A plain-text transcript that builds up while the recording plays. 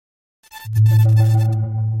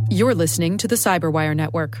You're listening to the Cyberwire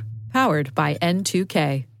Network, powered by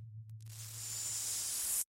N2K.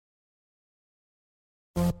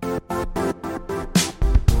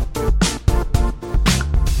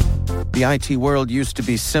 The IT world used to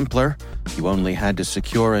be simpler. You only had to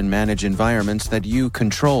secure and manage environments that you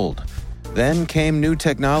controlled. Then came new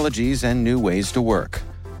technologies and new ways to work.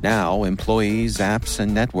 Now, employees, apps,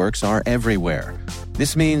 and networks are everywhere.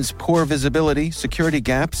 This means poor visibility, security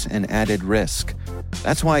gaps, and added risk.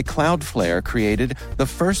 That's why Cloudflare created the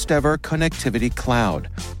first-ever connectivity cloud.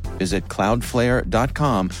 Visit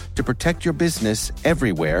cloudflare.com to protect your business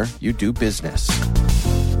everywhere you do business.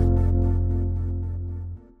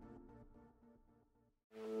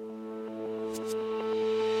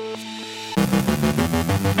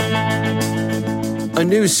 A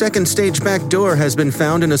new second-stage backdoor has been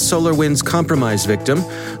found in a SolarWinds compromise victim.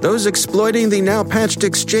 Those exploiting the now-patched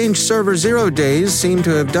Exchange Server 0 days seem to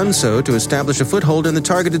have done so to establish a foothold in the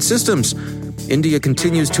targeted systems. India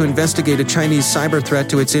continues to investigate a Chinese cyber threat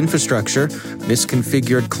to its infrastructure.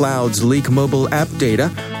 Misconfigured clouds leak mobile app data.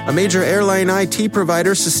 A major airline IT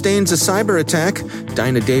provider sustains a cyber attack.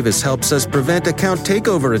 Dinah Davis helps us prevent account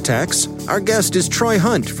takeover attacks. Our guest is Troy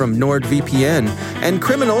Hunt from NordVPN. And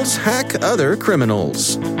criminals hack other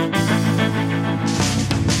criminals.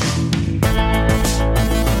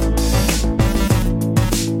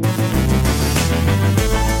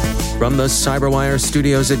 From the Cyberwire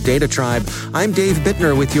studios at DataTribe, I'm Dave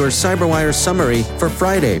Bittner with your Cyberwire summary for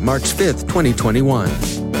Friday, March 5th, 2021.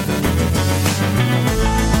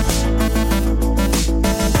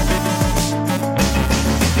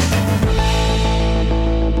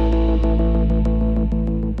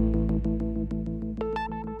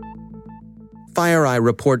 FireEye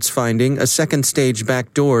reports finding a second-stage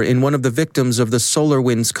backdoor in one of the victims of the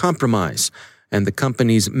SolarWinds compromise. And the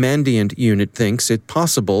company's Mandiant unit thinks it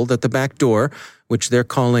possible that the backdoor, which they're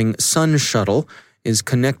calling Sun Shuttle, is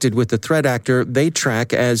connected with the threat actor they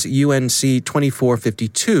track as UNC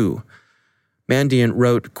 2452. Mandiant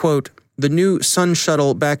wrote, quote, "The new Sun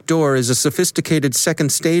Shuttle backdoor is a sophisticated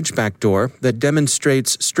second-stage backdoor that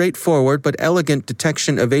demonstrates straightforward but elegant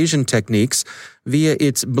detection evasion techniques via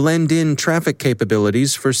its blend-in traffic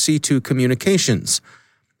capabilities for C2 communications.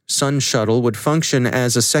 Sun Shuttle would function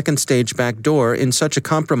as a second-stage backdoor in such a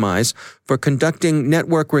compromise for conducting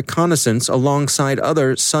network reconnaissance alongside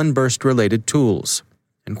other Sunburst-related tools."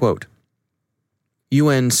 End quote.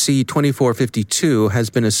 UNC 2452 has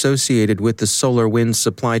been associated with the SolarWinds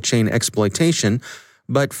supply chain exploitation,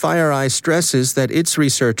 but FireEye stresses that its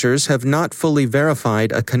researchers have not fully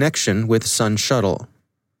verified a connection with Sun Shuttle.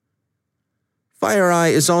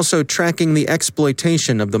 FireEye is also tracking the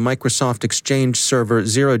exploitation of the Microsoft Exchange Server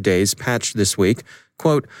 0 days patched this week.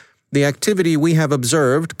 Quote, "The activity we have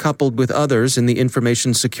observed, coupled with others in the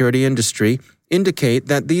information security industry, indicate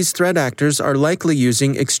that these threat actors are likely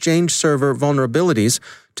using Exchange Server vulnerabilities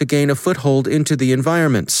to gain a foothold into the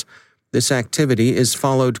environments. This activity is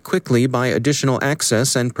followed quickly by additional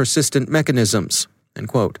access and persistent mechanisms." End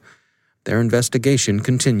quote. Their investigation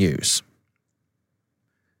continues.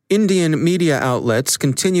 Indian media outlets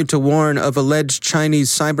continue to warn of alleged Chinese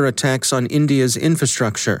cyber attacks on India's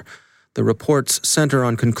infrastructure. The reports center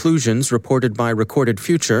on conclusions reported by Recorded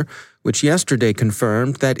Future, which yesterday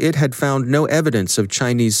confirmed that it had found no evidence of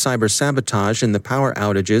Chinese cyber sabotage in the power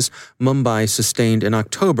outages Mumbai sustained in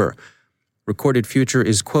October. Recorded Future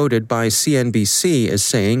is quoted by CNBC as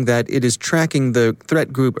saying that it is tracking the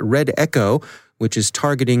threat group Red Echo, which is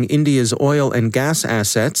targeting India's oil and gas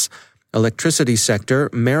assets, electricity sector,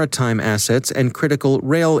 maritime assets, and critical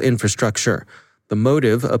rail infrastructure. The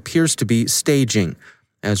motive appears to be staging.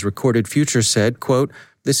 As Recorded Future said, quote,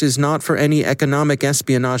 "This is not for any economic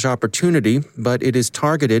espionage opportunity, but it is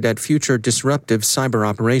targeted at future disruptive cyber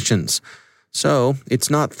operations. So, it's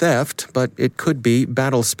not theft, but it could be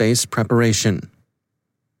battle space preparation."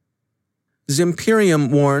 Zimperium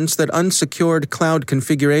warns that unsecured cloud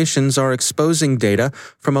configurations are exposing data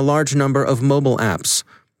from a large number of mobile apps.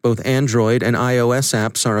 Both Android and iOS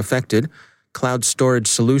apps are affected. Cloud storage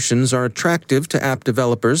solutions are attractive to app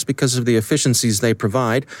developers because of the efficiencies they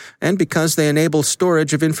provide and because they enable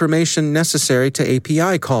storage of information necessary to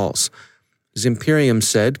API calls. Zimperium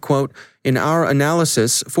said, quote, "In our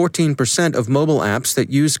analysis, 14% of mobile apps that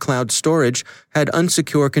use cloud storage had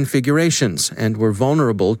unsecure configurations and were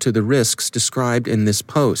vulnerable to the risks described in this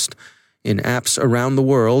post. In apps around the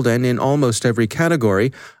world and in almost every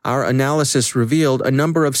category, our analysis revealed a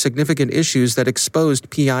number of significant issues that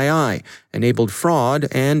exposed PII, enabled fraud,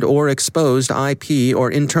 and/or exposed IP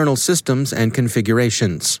or internal systems and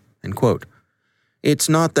configurations." End quote. It's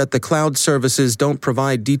not that the cloud services don't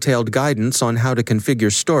provide detailed guidance on how to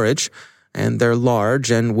configure storage. and their large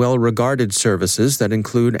and well-regarded services that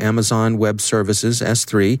include Amazon Web Services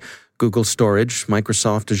S3, Google Storage,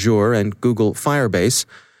 Microsoft Azure, and Google Firebase.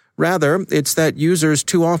 Rather, it's that users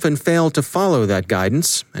too often fail to follow that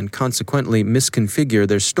guidance and consequently misconfigure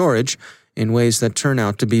their storage in ways that turn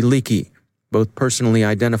out to be leaky. Both personally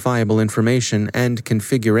identifiable information and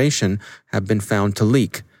configuration have been found to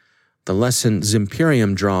leak. The lesson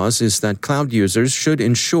Zimperium draws is that cloud users should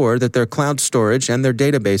ensure that their cloud storage and their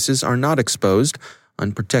databases are not exposed,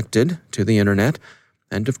 unprotected, to the Internet,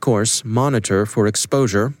 and, of course, monitor for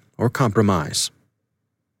exposure or compromise.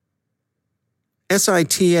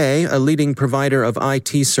 SITA, a leading provider of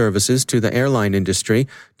IT services to the airline industry,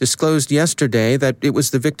 disclosed yesterday that it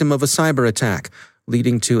was the victim of a cyber attack,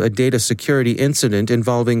 leading to a data security incident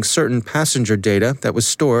involving certain passenger data that was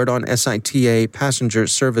stored on SITA passenger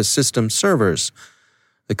service system servers.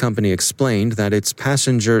 The company explained that its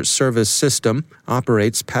passenger service system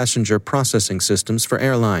operates passenger processing systems for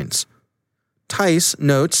airlines. TICE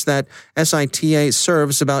notes that SITA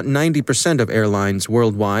serves about 90% of airlines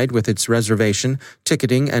worldwide with its reservation,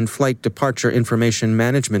 ticketing, and flight departure information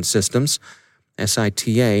management systems.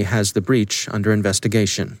 SITA has the breach under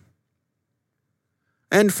investigation.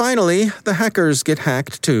 And finally, the hackers get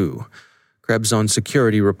hacked too. Krebs on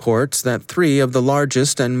Security reports that 3 of the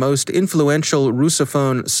largest and most influential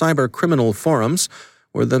Russophone cybercriminal forums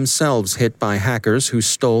were themselves hit by hackers who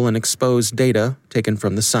stole and exposed data taken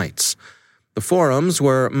from the sites. The forums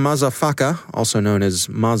were Mazafaka, also known as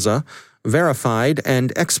Maza, Verified,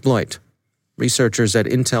 and Exploit. Researchers at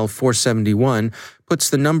Intel 471 puts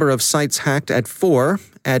the number of sites hacked at 4,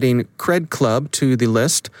 adding Cred Club to the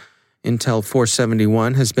list. Intel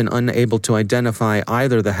 471 has been unable to identify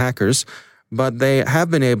either the hackers, but they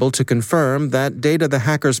have been able to confirm that data the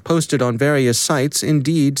hackers posted on various sites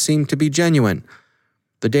indeed seem to be genuine.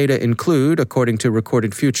 The data include, according to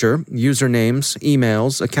Recorded Future, usernames,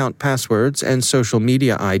 emails, account passwords, and social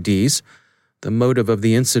media IDs. The motive of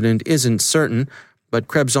the incident isn't certain, but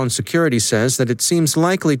Krebs on Security says that it seems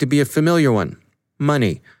likely to be a familiar one: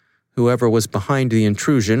 money. Whoever was behind the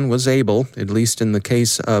intrusion was able, at least in the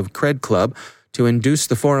case of Cred Club, to induce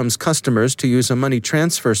the forum's customers to use a money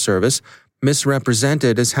transfer service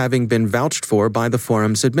misrepresented as having been vouched for by the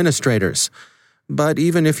forum's administrators. But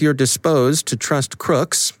even if you're disposed to trust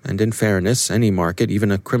crooks, and in fairness, any market,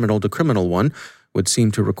 even a criminal-to-criminal one, would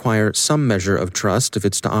seem to require some measure of trust if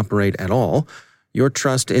it's to operate at all, your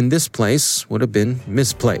trust in this place would have been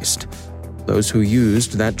misplaced. Those who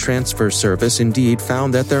used that transfer service indeed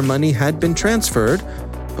found that their money had been transferred,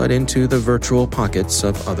 but into the virtual pockets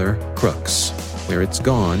of other crooks. Where it's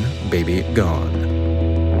gone, baby, gone.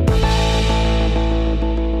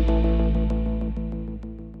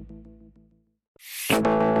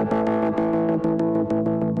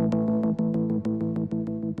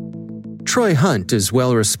 Troy Hunt is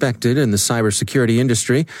well respected in the cybersecurity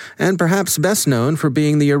industry and perhaps best known for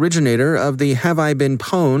being the originator of the Have I Been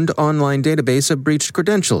Pwned online database of breached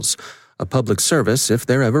credentials, a public service if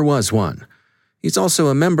there ever was one. He's also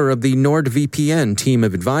a member of the NordVPN team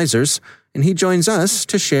of advisors, and he joins us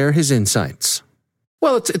to share his insights.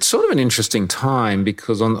 Well, it's sort of an interesting time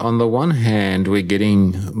because on the one hand, we're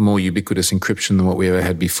getting more ubiquitous encryption than what we ever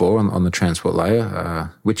had before on the transport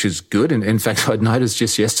layer, which is good. And in fact, I'd noticed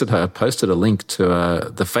just yesterday, I posted a link to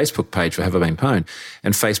the Facebook page for Have I Been Pwned,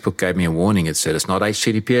 and Facebook gave me a warning. It said, it's not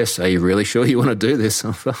HTTPS. Are you really sure you want to do this?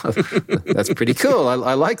 That's pretty cool.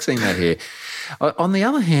 I like seeing that here. On the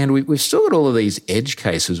other hand, we've still got all of these edge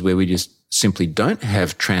cases where we just simply don't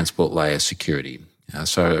have transport layer security.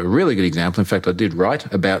 So a really good example. In fact, I did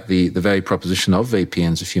write about the value proposition of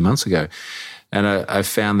VPNs a few months ago. And I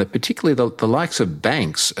found that particularly the likes of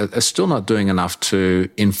banks are still not doing enough to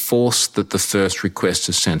enforce that the first request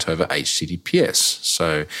is sent over HTTPS.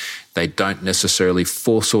 So they don't necessarily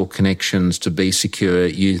force all connections to be secure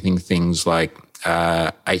using things like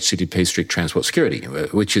HTTP strict transport security,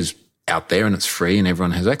 which is out there and it's free and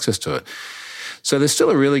everyone has access to it. So there's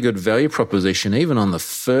still a really good value proposition even on the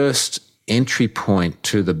first entry point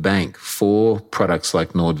to the bank for products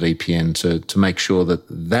like NordVPN to make sure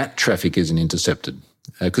that traffic isn't intercepted.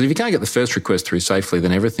 Because if you can't get the first request through safely,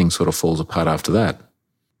 then everything sort of falls apart after that.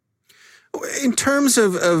 In terms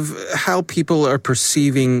of how people are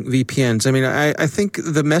perceiving VPNs, I mean, I think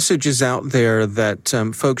the message is out there that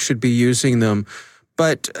folks should be using them.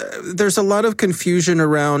 But there's a lot of confusion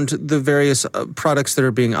around the various products that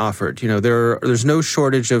are being offered. You know, there's no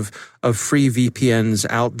shortage of free VPNs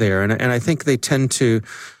out there. And I think they tend to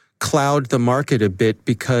cloud the market a bit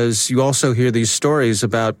because you also hear these stories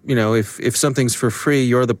about, you know, if something's for free,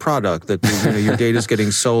 you're the product, that your data's getting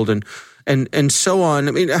sold. And and so on.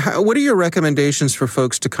 I mean, what are your recommendations for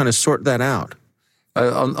folks to kind of sort that out?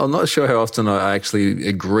 I'm not sure how often I actually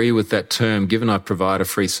agree with that term, given I provide a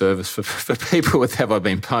free service for people with Have I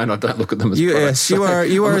Been Pwned. I don't look at them as products. Yes,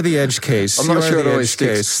 you are the edge case. I'm not sure it always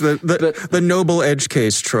sticks. The noble edge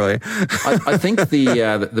case, Troy. I think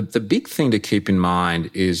the big thing to keep in mind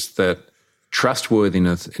is that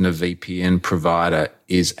trustworthiness in a VPN provider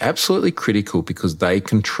is absolutely critical because they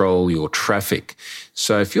control your traffic.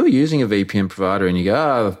 So if you're using a VPN provider and you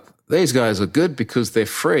go, these guys are good because they're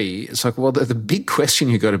free. It's like, well, the big question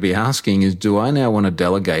you've got to be asking is, do I now want to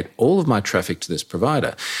delegate all of my traffic to this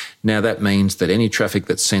provider? Now, that means that any traffic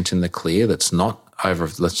that's sent in the clear that's not over,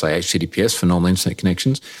 let's say, HTTPS for normal internet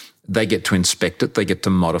connections, they get to inspect it, they get to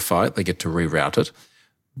modify it, they get to reroute it.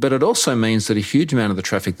 But it also means that a huge amount of the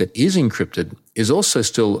traffic that is encrypted is also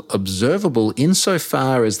still observable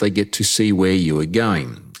insofar as they get to see where you are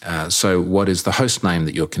going. So what is the host name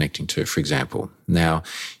that you're connecting to, for example? Now,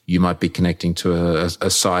 you might be connecting to a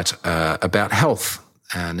site about health.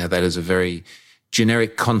 Now, that is a very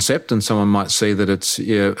generic concept, and someone might see that it's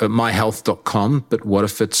myhealth.com, but what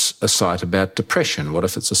if it's a site about depression? What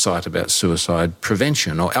if it's a site about suicide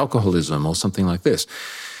prevention or alcoholism or something like this?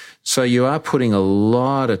 So you are putting a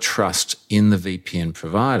lot of trust in the VPN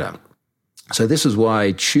provider. So this is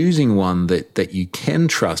why choosing one that you can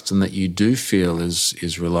trust and that you do feel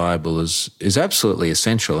is reliable is absolutely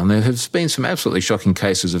essential. And there have been some absolutely shocking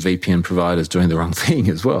cases of VPN providers doing the wrong thing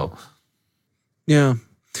as well. Yeah.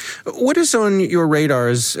 What is on your radar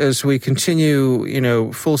as we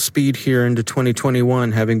continue, full speed here into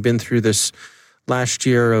 2021, having been through this last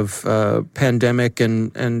year of pandemic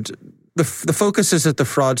and the focuses that the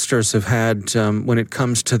fraudsters have had when it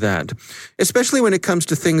comes to that, especially when it comes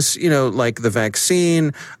to things, like the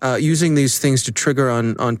vaccine, using these things to trigger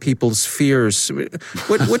on people's fears.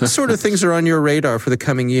 What sort of things are on your radar for the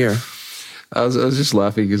coming year? I was just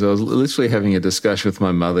laughing because I was literally having a discussion with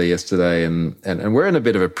my mother yesterday, and we're in a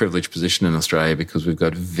bit of a privileged position in Australia because we've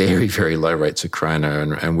got very, very low rates of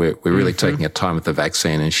corona, and we're really taking our time with the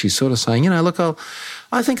vaccine. And she's sort of saying, look,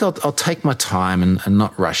 I think I'll take my time and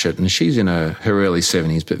not rush it. And she's in her early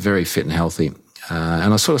 70s, but very fit and healthy.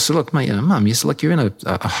 And I sort of said, look, mate, Mum, you're in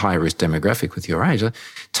a high-risk demographic with your age.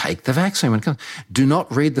 Take the vaccine when it comes. Do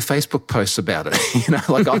not read the Facebook posts about it.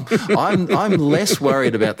 I'm less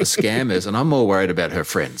worried about the scammers and I'm more worried about her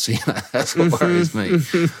friends. That's what worries me.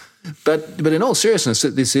 But in all seriousness,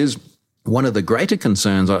 this is one of the greater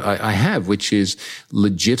concerns I have, which is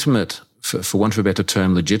legitimate, for want of a better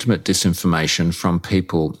term, legitimate disinformation from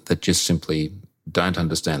people that just simply don't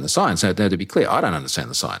understand the science. Now, to be clear, I don't understand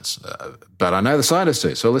the science, but I know the scientists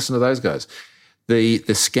do, so I'll listen to those guys. The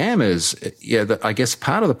scammers, I guess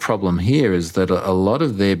part of the problem here is that a lot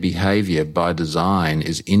of their behaviour by design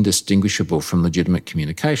is indistinguishable from legitimate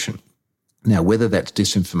communication. Now, whether that's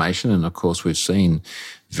disinformation, and of course we've seen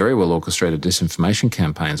very well orchestrated disinformation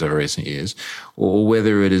campaigns over recent years, or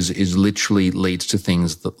whether it is literally leads to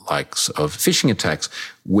things like of phishing attacks,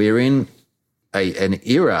 we're in an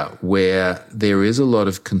era where there is a lot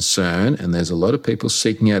of concern and there's a lot of people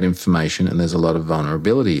seeking out information and there's a lot of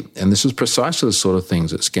vulnerability. And this is precisely the sort of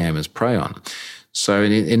things that scammers prey on. So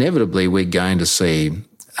inevitably, we're going to see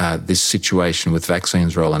this situation with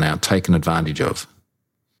vaccines rolling out taken advantage of.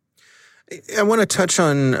 I want to touch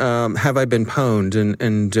on Have I Been Pwned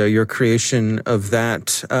and your creation of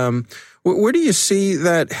that. Where do you see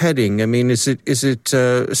that heading? I mean, is it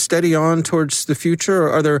steady on towards the future,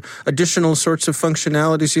 or are there additional sorts of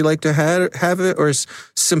functionalities you like to have it, or is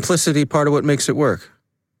simplicity part of what makes it work?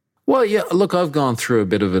 Well, yeah, look, I've gone through a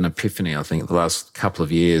bit of an epiphany, I think, the last couple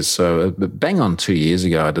of years. So bang on 2 years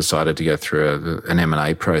ago, I decided to go through an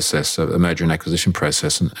M&A process, a merger and acquisition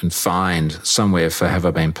process, and find somewhere for Have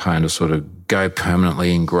I Been Pwned to sort of go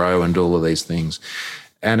permanently and grow and do all of these things.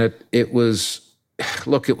 And it was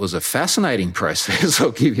a fascinating process,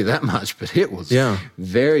 I'll give you that much, but it was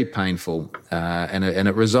very painful, and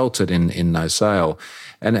it resulted in no sale.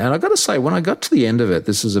 And I've got to say, when I got to the end of it,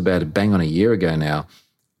 this is about bang on a year ago now,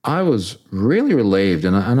 I was really relieved,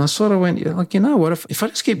 and I sort of went, like, you know what, if I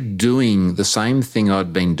just keep doing the same thing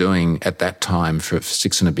I'd been doing at that time for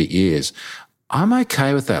 6 and a bit years, I'm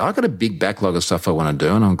okay with that. I've got a big backlog of stuff I want to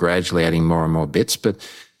do, and I'm gradually adding more and more bits, but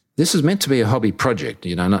this is meant to be a hobby project,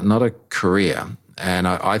 not a career. And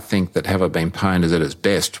I think that Have I Been Pwned is at its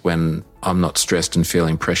best when I'm not stressed and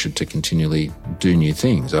feeling pressured to continually do new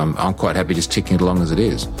things. I'm quite happy just ticking it along as it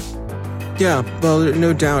is. Yeah, well,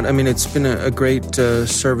 no doubt. I mean, it's been a great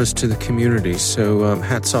service to the community. So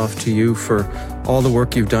hats off to you for all the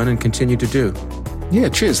work you've done and continue to do. Yeah,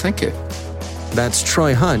 cheers. Thank you. That's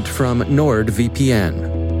Troy Hunt from NordVPN.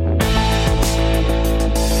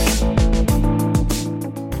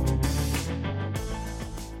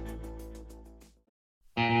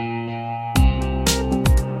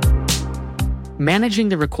 Managing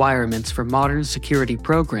the requirements for modern security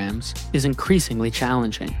programs is increasingly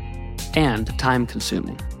challenging and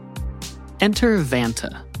time-consuming. Enter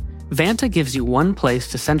Vanta. Vanta gives you one place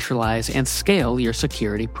to centralize and scale your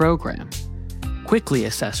security program. Quickly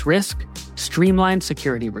assess risk, streamline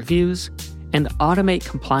security reviews, and automate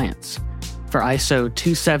compliance for ISO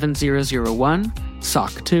 27001,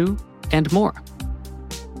 SOC 2, and more.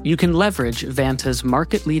 You can leverage Vanta's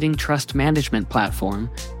market-leading trust management platform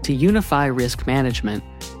to unify risk management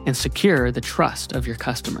and secure the trust of your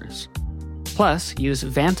customers. Plus, use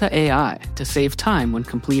Vanta AI to save time when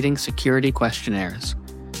completing security questionnaires.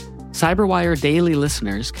 CyberWire Daily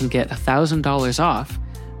listeners can get $1,000 off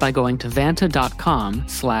by going to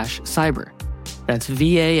vanta.com/cyber. That's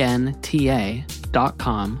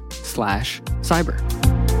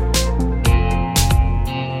VANTA.com/cyber.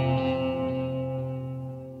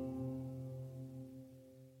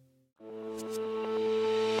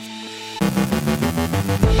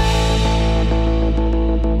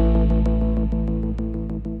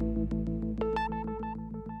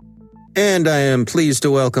 And I am pleased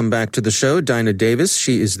to welcome back to the show Dinah Davis.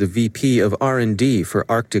 She is the VP of R&D for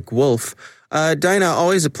Arctic Wolf. Dinah,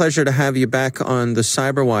 always a pleasure to have you back on the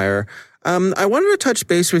CyberWire. I wanted to touch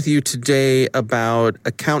base with you today about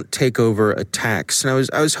account takeover attacks. And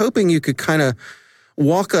I was hoping you could kind of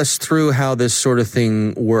walk us through how this sort of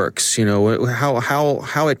thing works. You know,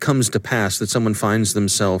 how it comes to pass that someone finds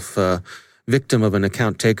themselves victim of an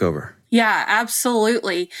account takeover. Yeah,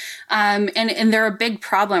 absolutely. And they're a big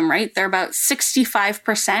problem, right? They're about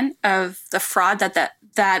 65% of the fraud that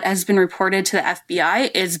has been reported to the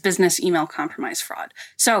FBI is business email compromise fraud.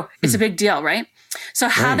 So it's a big deal, right? So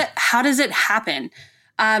how does it happen?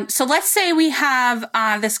 So let's say we have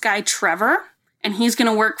this guy, Trevor, and he's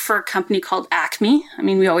going to work for a company called Acme. I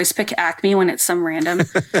mean, we always pick Acme when it's some random,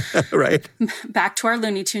 right? Back to our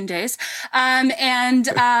Looney Tune days.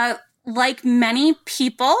 Like many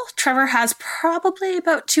people, Trevor has probably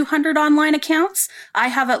about 200 online accounts. I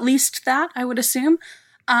have at least that, I would assume.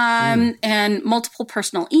 And multiple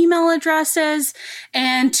personal email addresses.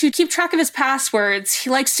 And to keep track of his passwords, he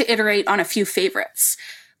likes to iterate on a few favorites,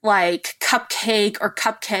 like Cupcake or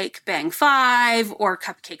Cupcake Bang 5 or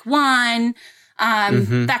Cupcake 1,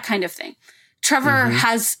 that kind of thing. Trevor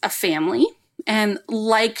has a family. And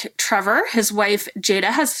like Trevor, his wife, Jada,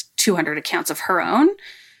 has 200 accounts of her own.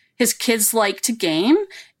 His kids like to game,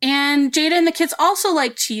 and Jada and the kids also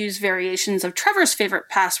like to use variations of Trevor's favorite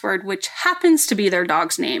password, which happens to be their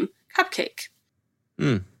dog's name, Cupcake.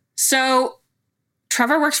 So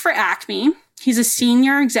Trevor works for Acme. He's a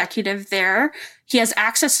senior executive there. He has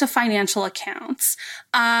access to financial accounts,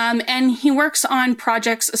 and he works on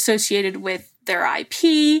projects associated with their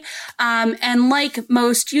IP. And like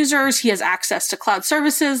most users, he has access to cloud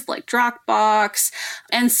services like Dropbox,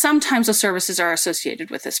 and sometimes the services are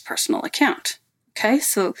associated with his personal account. Okay,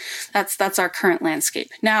 so that's our current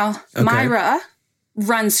landscape. Now, Myra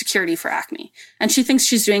runs security for Acme, and she thinks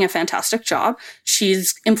she's doing a fantastic job.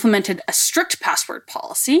 She's implemented a strict password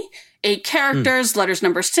policy, 8 characters, letters,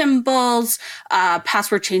 numbers, symbols,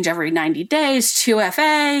 password change every 90 days,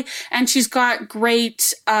 2FA, and she's got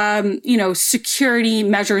great, security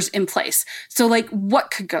measures in place. So like, what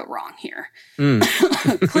could go wrong here?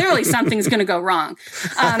 Clearly something's going to go wrong.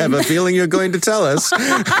 I have a feeling you're going to tell us.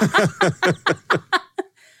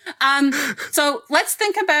 So let's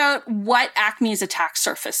think about what Acme's attack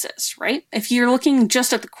surface is, right? If you're looking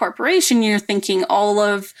just at the corporation, you're thinking all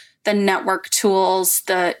of the network tools,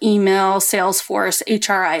 the email, Salesforce,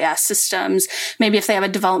 HRIS systems, maybe if they have a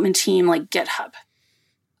development team like GitHub.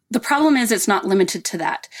 The problem is it's not limited to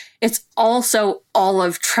that. It's also all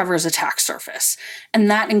of Trevor's attack surface. And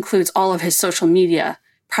that includes all of his social media,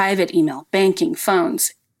 private email, banking,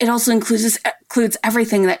 phones. It also includes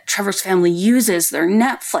everything that Trevor's family uses, their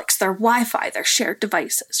Netflix, their Wi-Fi, their shared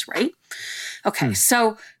devices, right? Okay,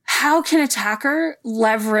 so how can attacker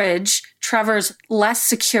leverage Trevor's less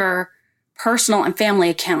secure personal and family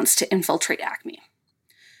accounts to infiltrate Acme?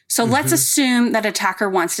 So let's assume that attacker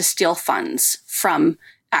wants to steal funds from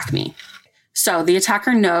Acme. So the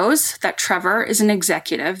attacker knows that Trevor is an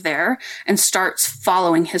executive there and starts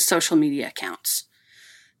following his social media accounts.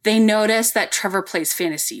 They notice that Trevor plays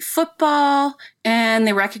fantasy football, and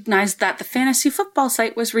they recognize that the fantasy football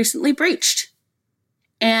site was recently breached.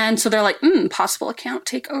 And so they're like, possible account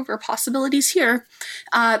takeover possibilities here.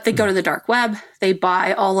 They go to the dark web. They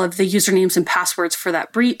buy all of the usernames and passwords for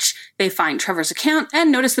that breach. They find Trevor's account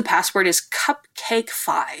and notice the password is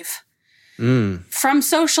Cupcake5. From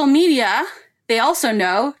social media, they also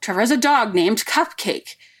know Trevor has a dog named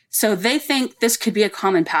Cupcake. So they think this could be a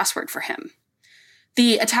common password for him.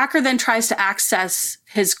 The attacker then tries to access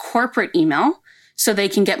his corporate email so they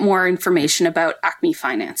can get more information about Acme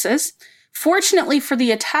finances. Fortunately for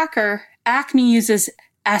the attacker, Acme uses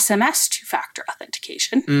SMS two-factor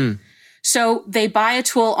authentication. So they buy a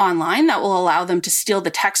tool online that will allow them to steal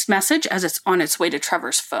the text message as it's on its way to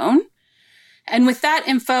Trevor's phone. And with that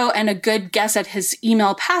info and a good guess at his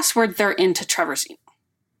email password, they're into Trevor's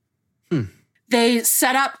email. They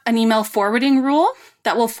set up an email forwarding rule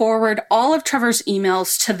that will forward all of Trevor's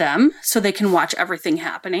emails to them so they can watch everything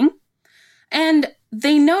happening. And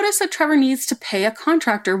they notice that Trevor needs to pay a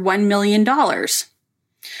contractor $1 million,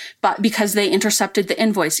 but because they intercepted the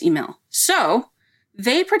invoice email. So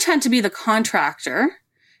they pretend to be the contractor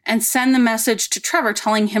and send the message to Trevor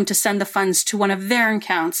telling him to send the funds to one of their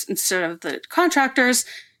accounts instead of the contractors.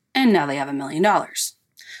 And now they have $1 million.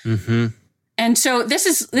 And so this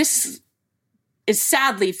is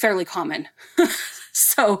sadly fairly common.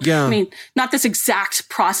 So, I mean, not this exact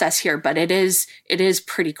process here, but it is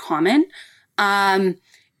pretty common. And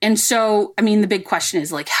so, I mean, the big question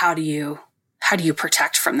is like, how do you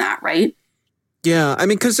protect from that, right? Yeah, I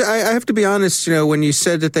mean, because I have to be honest, when you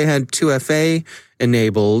said that they had 2FA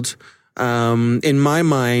enabled, in my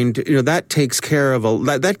mind, that takes care of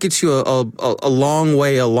that gets you a long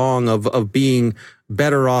way along of being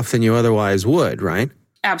better off than you otherwise would, right?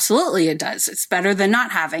 Absolutely, it does. It's better than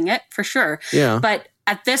not having it, for sure. Yeah. But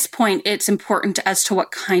at this point, it's important as to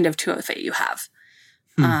what kind of 2FA you have.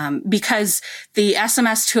 Because the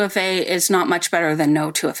SMS 2FA is not much better than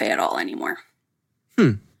no 2FA at all anymore.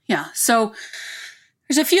 Yeah. So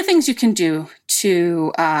there's a few things you can do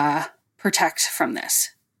to protect from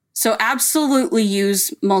this. So absolutely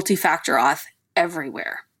use multi-factor auth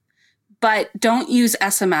everywhere, but don't use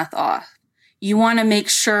SMS auth. You want to make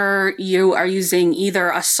sure you are using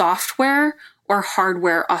either a software or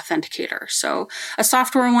hardware authenticator. So a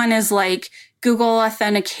software one is like Google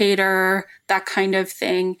Authenticator, that kind of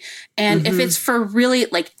thing. And if it's for really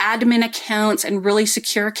like admin accounts and really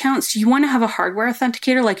secure accounts, you want to have a hardware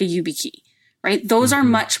authenticator like a YubiKey, right? Those are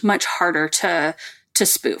much, much harder to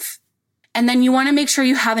spoof. And then you want to make sure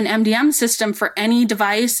you have an MDM system for any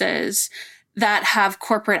devices that have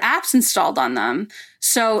corporate apps installed on them.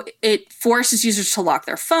 So it forces users to lock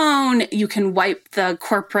their phone. You can wipe the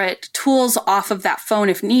corporate tools off of that phone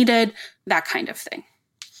if needed, that kind of thing.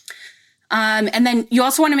 And then you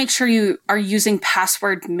also want to make sure you are using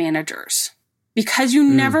password managers because you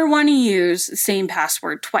never want to use the same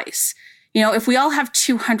password twice. If we all have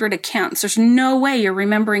 200 accounts, there's no way you're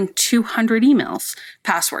remembering 200 emails,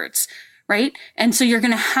 passwords, right? And so you're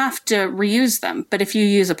going to have to reuse them. But if you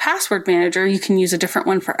use a password manager, you can use a different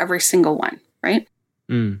one for every single one, right?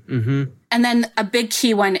 And then a big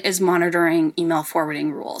key one is monitoring email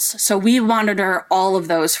forwarding rules. So we monitor all of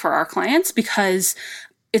those for our clients because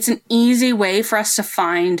it's an easy way for us to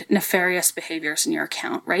find nefarious behaviors in your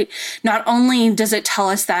account, right? Not only does it tell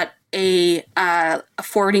us that a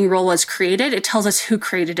forwarding rule was created, it tells us who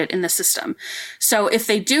created it in the system. So if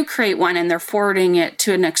they do create one and they're forwarding it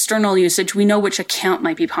to an external usage, we know which account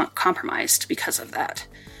might be compromised because of that.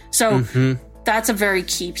 So that's a very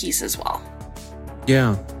key piece as well.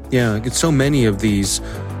 Yeah. So many of these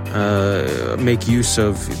make use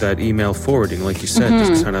of that email forwarding, like you said,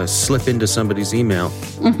 just kind of slip into somebody's email.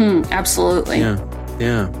 Absolutely.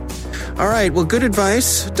 Yeah. All right. Well, good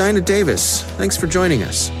advice. Dinah Davis, thanks for joining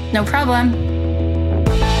us. No problem.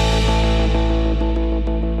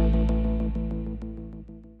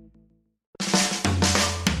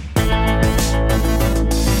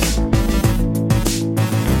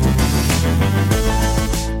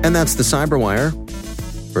 And that's the Cyberwire.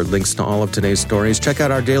 For links to all of today's stories, check out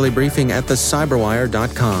our daily briefing at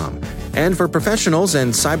thecyberwire.com. And for professionals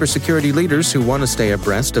and cybersecurity leaders who want to stay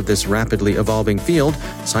abreast of this rapidly evolving field,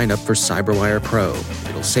 sign up for Cyberwire Pro.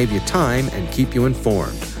 It'll save you time and keep you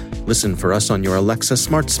informed. Listen for us on your Alexa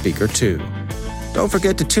smart speaker, too. Don't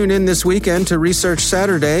forget to tune in this weekend to Research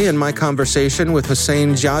Saturday and my conversation with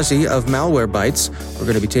Hossein Jazi of Malwarebytes. We're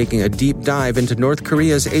going to be taking a deep dive into North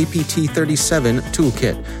Korea's APT-37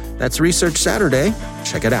 toolkit. That's Research Saturday.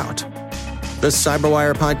 Check it out. The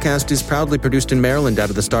Cyberwire podcast is proudly produced in Maryland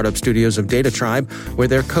out of the startup studios of Data Tribe, where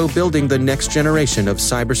they're co-building the next generation of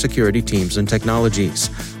cybersecurity teams and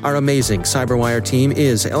technologies. Our amazing Cyberwire team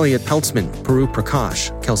is Elliot Peltzman, Puru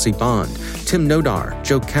Prakash, Kelsey Bond, Tim Nodar,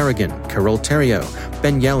 Joe Carrigan, Carol Terrio,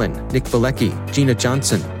 Ben Yellen, Nick Valecki, Gina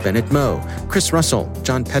Johnson, Bennett Moe, Chris Russell,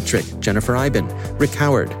 John Petrick, Jennifer Iben, Rick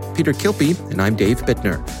Howard, Peter Kilpie, and I'm Dave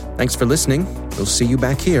Bittner. Thanks for listening. We'll see you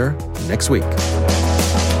back here next week.